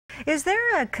Is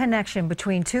there a connection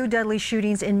between two deadly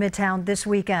shootings in Midtown this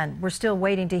weekend? We're still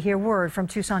waiting to hear word from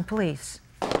Tucson police.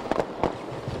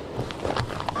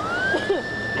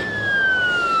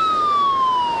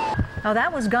 Now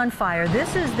that was gunfire.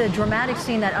 This is the dramatic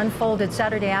scene that unfolded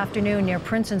Saturday afternoon near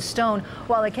Prince and Stone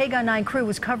while a KGUN-9 crew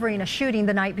was covering a shooting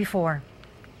the night before.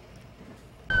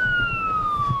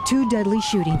 Two deadly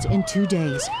shootings in 2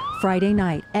 days. Friday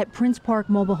night at Prince Park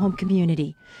Mobile Home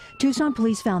Community. Tucson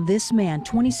police found this man,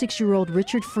 26-year-old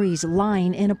Richard Freeze,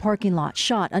 lying in a parking lot,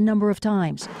 shot a number of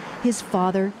times. His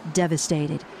father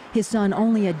devastated. His son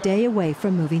only a day away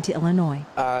from moving to Illinois.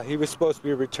 He was supposed to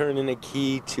be returning a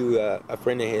key to a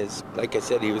friend of his. Like I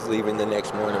said, he was leaving the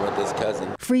next morning with his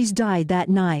cousin. Freeze died that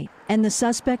night, and the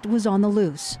suspect was on the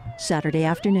loose Saturday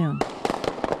afternoon.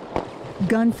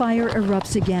 Gunfire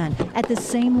erupts again at the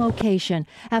same location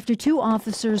after two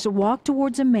officers walked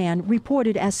towards a man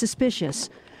reported as suspicious.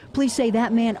 Police say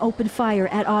that man opened fire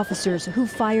at officers who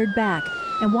fired back.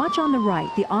 And watch on the right,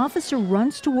 the officer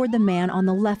runs toward the man on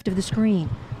the left of the screen,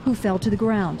 who fell to the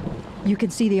ground. You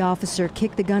can see the officer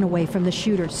kick the gun away from the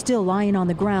shooter, still lying on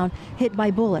the ground, hit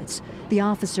by bullets. The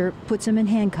officer puts him in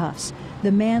handcuffs.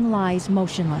 The man lies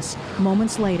motionless.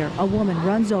 Moments later, a woman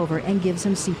runs over and gives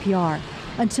him CPR.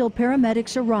 Until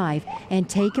paramedics arrive and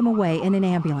take him away in an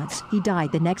ambulance. He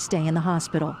died the next day in the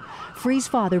hospital. Free's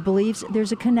father believes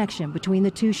there's a connection between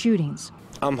the two shootings.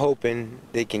 I'm hoping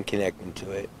they can connect him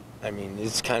to it. I mean,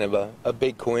 it's kind of a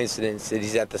big coincidence that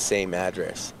he's at the same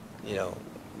address, you know,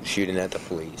 shooting at the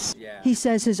police. He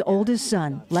says his oldest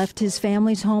son left his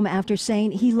family's home after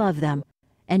saying he loved them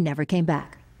and never came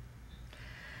back.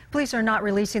 Police are not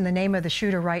releasing the name of the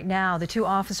shooter right now. The two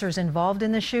officers involved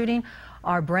in the shooting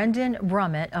are Brendan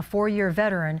Brummett, a 4-year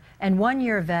veteran, and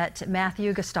 1-year vet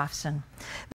Matthew Gustafson.